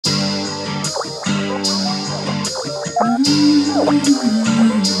She's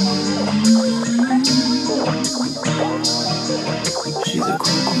a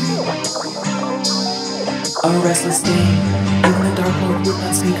queen. A restless dame. In the dark world would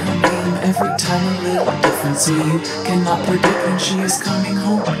not speak her name. Every time a little different, so you cannot predict when she is coming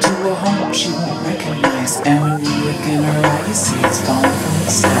home to a home she won't recognize. And when you look in her eye, you see it's falling from the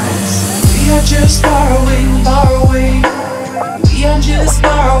skies. We are just borrowing, borrowing. We are just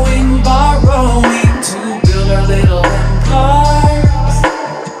borrowing, borrowing to build our little empires.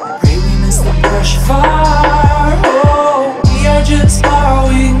 Pray we miss the brush fire. Oh, we are just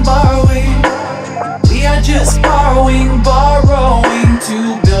borrowing, borrowing. We are just borrowing, borrowing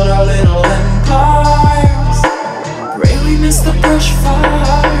to build our little empires. Pray we miss the brush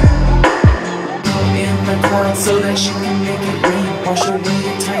fire. In the clouds so that she can make it rain. Wash away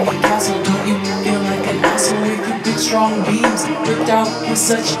your tiny castle. Don't you feel like an asshole with your big strong beams ripped out with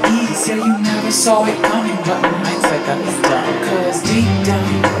such ease? Yeah, you never saw it coming, but in hindsight that was dumb. Cause deep down,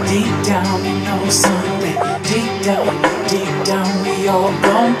 you know something. Deep down, we all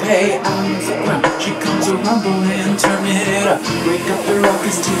gon' pay out of the ground. She comes a rumbling, turn it up. Break up the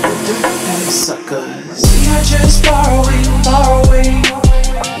rockets, teeth of dirt and suckers. We are just borrowing, borrowing.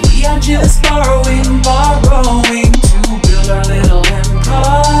 We are just borrowing, borrowing to build our little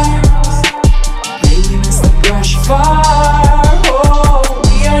empires. May we miss the brush fire. Oh,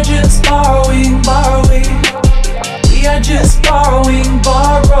 we are just borrowing, borrowing. We are just borrowing,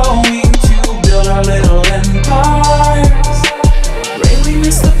 borrowing to build our little empires. May we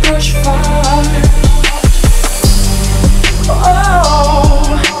miss the brush fire.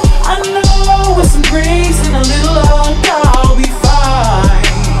 Oh, I know with some grace and a little luck I'll be fine.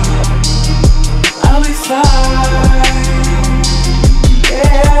 I'll be fine,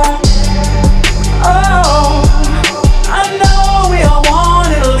 yeah. Oh, I know we all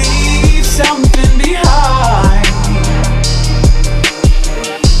wanna leave something behind.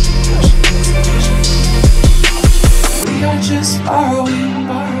 We are just borrowing,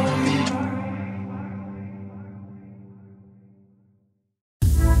 borrowing.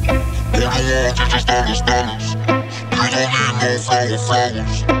 All I want is just dollars. You don't need no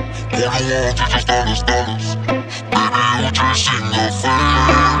flowers. All I want is just dollars. Baby, you just sing the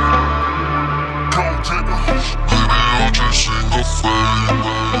fame.